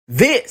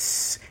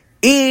This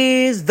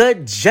is the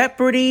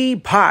Jeopardy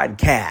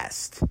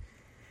podcast.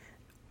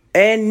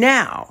 And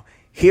now,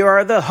 here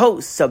are the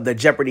hosts of the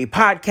Jeopardy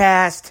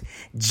podcast,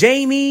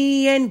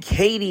 Jamie and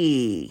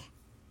Katie.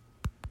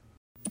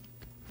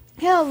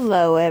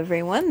 Hello,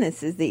 everyone.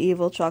 This is the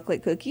Evil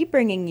Chocolate Cookie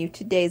bringing you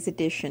today's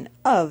edition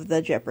of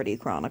the Jeopardy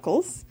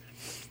Chronicles.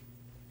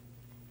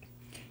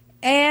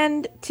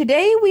 And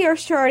today we are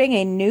starting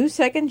a new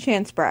second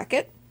chance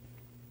bracket.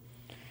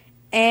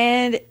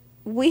 And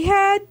we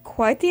had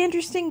quite the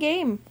interesting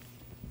game.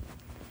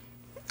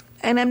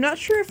 And I'm not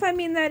sure if I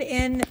mean that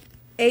in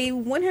a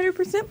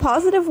 100%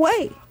 positive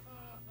way.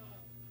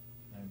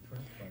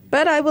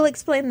 But I will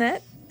explain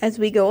that as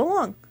we go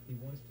along.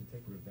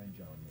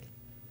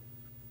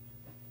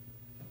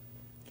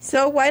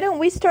 So why don't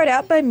we start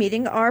out by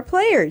meeting our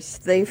players?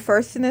 The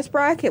first in this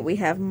bracket, we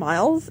have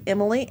Miles,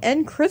 Emily,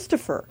 and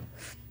Christopher.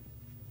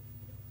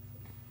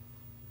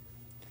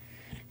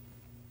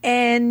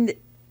 And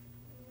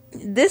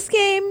this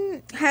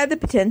game had the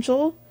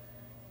potential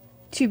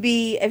to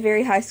be a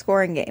very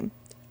high-scoring game.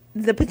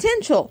 The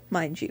potential,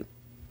 mind you.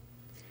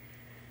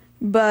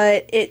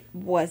 But it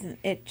wasn't.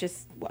 It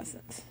just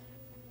wasn't.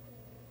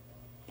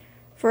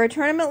 For a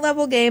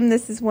tournament-level game,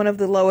 this is one of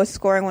the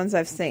lowest-scoring ones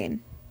I've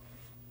seen.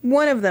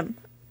 One of them,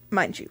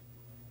 mind you.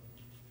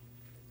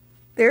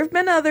 There have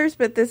been others,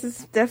 but this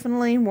is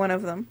definitely one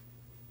of them.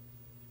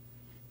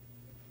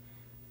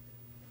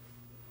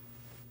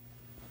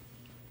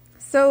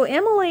 So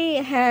Emily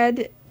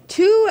had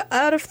 2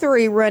 out of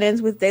 3 run-ins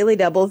with daily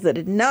doubles that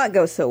did not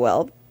go so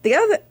well.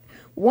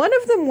 One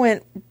of them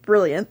went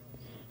brilliant,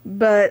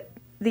 but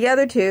the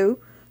other 2,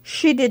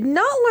 she did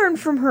not learn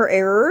from her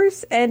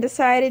errors and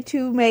decided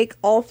to make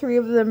all 3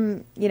 of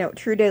them,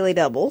 true daily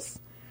doubles.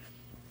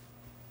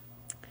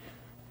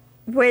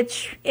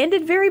 Which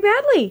ended very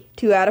badly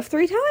 2 out of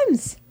 3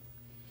 times.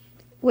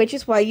 Which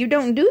is why you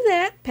don't do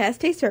that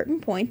past a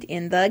certain point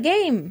in the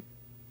game.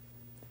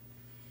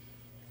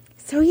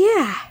 So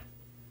yeah.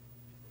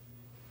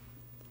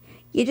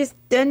 You just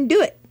didn't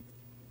do it.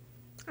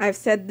 I've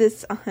said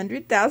this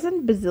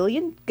 100,000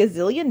 bazillion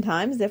gazillion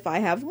times if I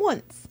have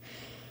once.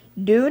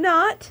 Do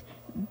not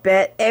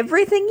bet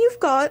everything you've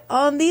got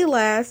on the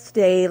last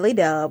daily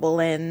double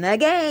in the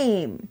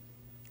game.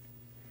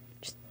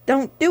 Just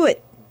don't do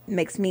it.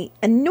 Makes me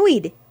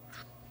annoyed.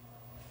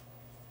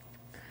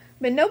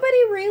 But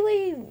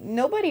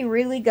nobody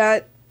really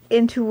got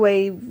into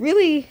a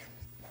really,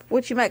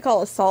 what you might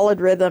call a solid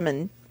rhythm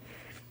and,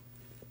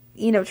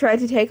 tried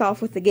to take off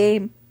with the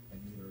game.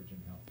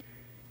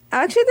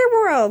 Actually, there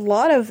were a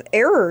lot of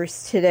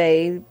errors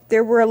today.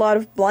 There were a lot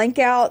of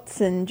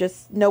blankouts and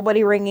just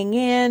nobody ringing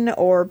in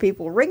or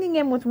people ringing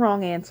in with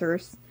wrong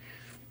answers.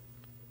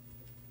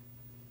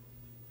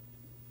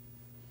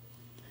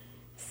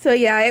 So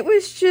yeah, it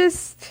was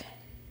just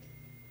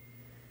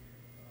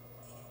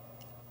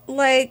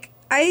like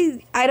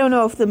I don't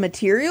know if the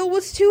material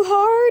was too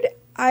hard.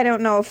 I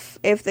don't know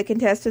if the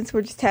contestants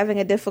were just having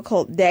a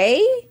difficult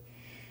day.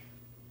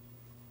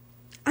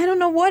 I don't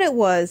know what it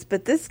was,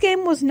 but this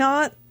game was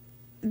not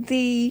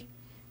the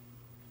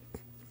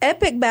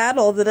epic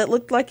battle that it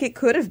looked like it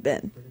could have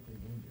been.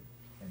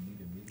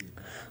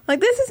 Like,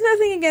 this is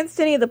nothing against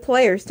any of the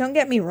players, don't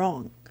get me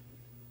wrong.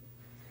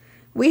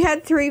 We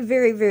had 3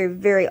 very, very,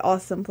 very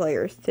awesome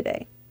players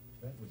today.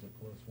 That was a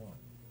close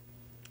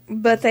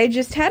one. But they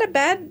just had a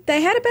bad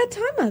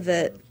time of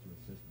it.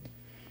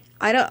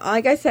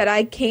 Like I said,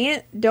 I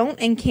can't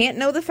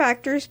know the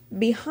factors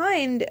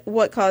behind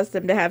what caused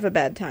them to have a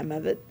bad time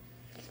of it.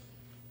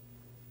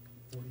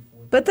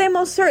 But they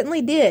most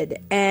certainly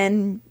did,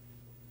 and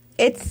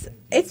it's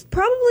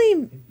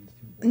probably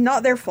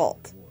not their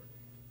fault.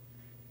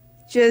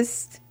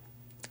 Just,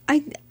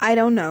 I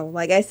don't know.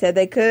 Like I said,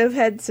 they could have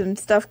had some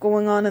stuff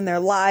going on in their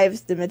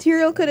lives. The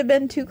material could have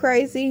been too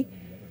crazy.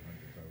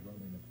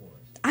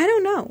 I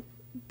don't know.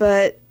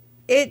 But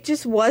it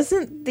just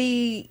wasn't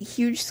the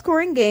huge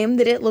scoring game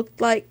that it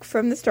looked like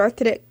from the start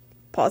that it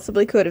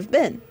possibly could have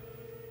been.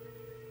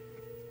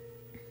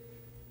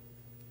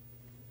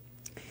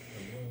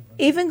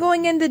 Even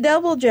going into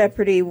Double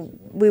Jeopardy,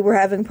 we were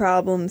having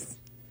problems.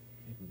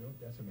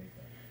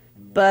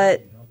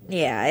 But,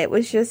 yeah, it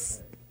was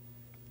just...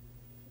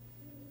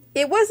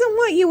 It wasn't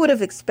what you would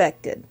have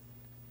expected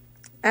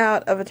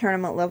out of a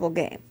tournament-level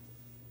game.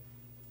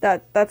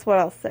 That's what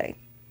I'll say.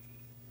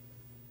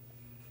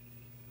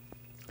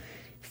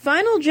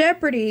 Final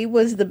Jeopardy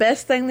was the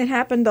best thing that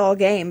happened all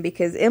game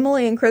because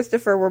Emily and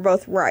Christopher were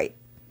both right.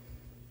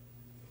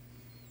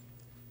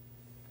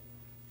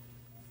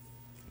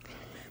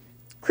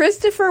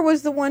 Christopher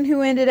was the one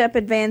who ended up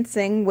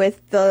advancing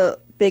with the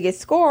biggest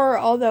score,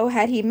 although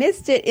had he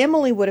missed it,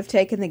 Emily would have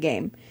taken the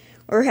game.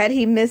 Or had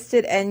he missed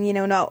it and,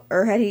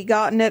 or had he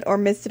gotten it or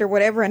missed it or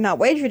whatever and not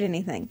wagered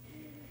anything.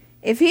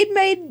 If he'd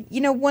made,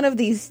 one of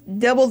these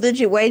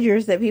double-digit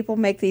wagers that people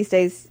make these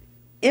days,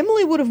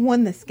 Emily would have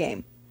won this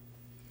game.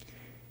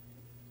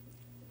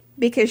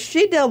 Because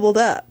she doubled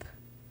up.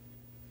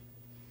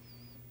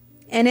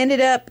 And ended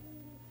up,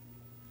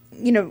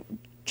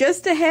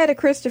 just ahead of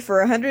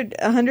Christopher,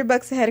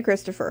 $100 ahead of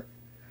Christopher.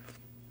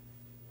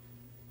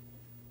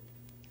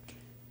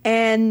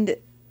 And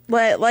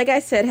like I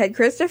said, had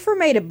Christopher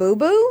made a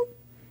boo-boo,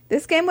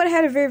 this game would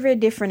have had a very, very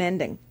different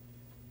ending.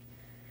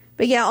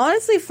 But yeah,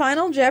 honestly,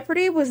 Final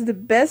Jeopardy was the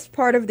best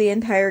part of the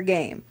entire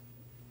game.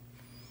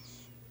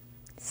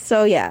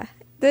 So yeah,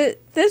 this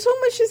one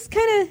was just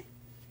kind of,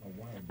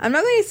 I'm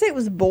not going to say it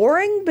was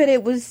boring, but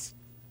it was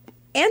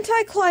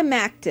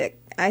anticlimactic,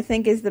 I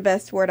think is the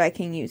best word I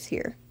can use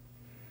here.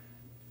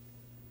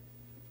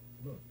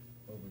 Look,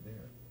 over there.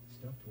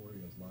 Stuffed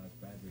Oreos lies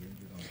badly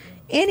injured on the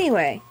ground.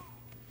 Anyway,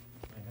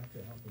 I have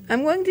to help him.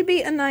 I'm going to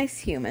be a nice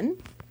human.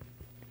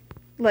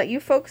 Let you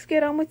folks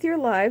get on with your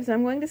lives.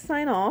 I'm going to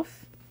sign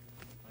off.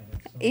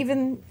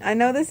 I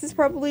know this is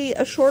probably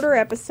a shorter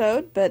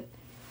episode, but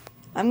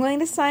I'm going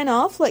to sign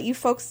off, let you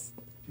folks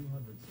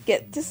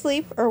get to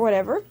sleep or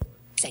whatever.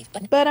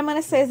 But I'm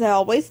going to say, as I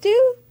always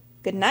do,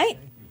 good night.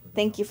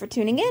 Thank you for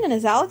tuning in, and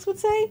as Alex would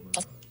say,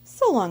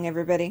 so long,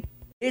 everybody.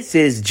 This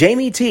is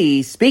Jamie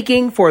T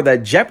speaking for the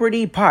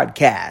Jeopardy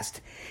podcast,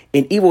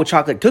 an Evil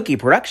Chocolate Cookie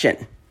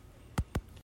production.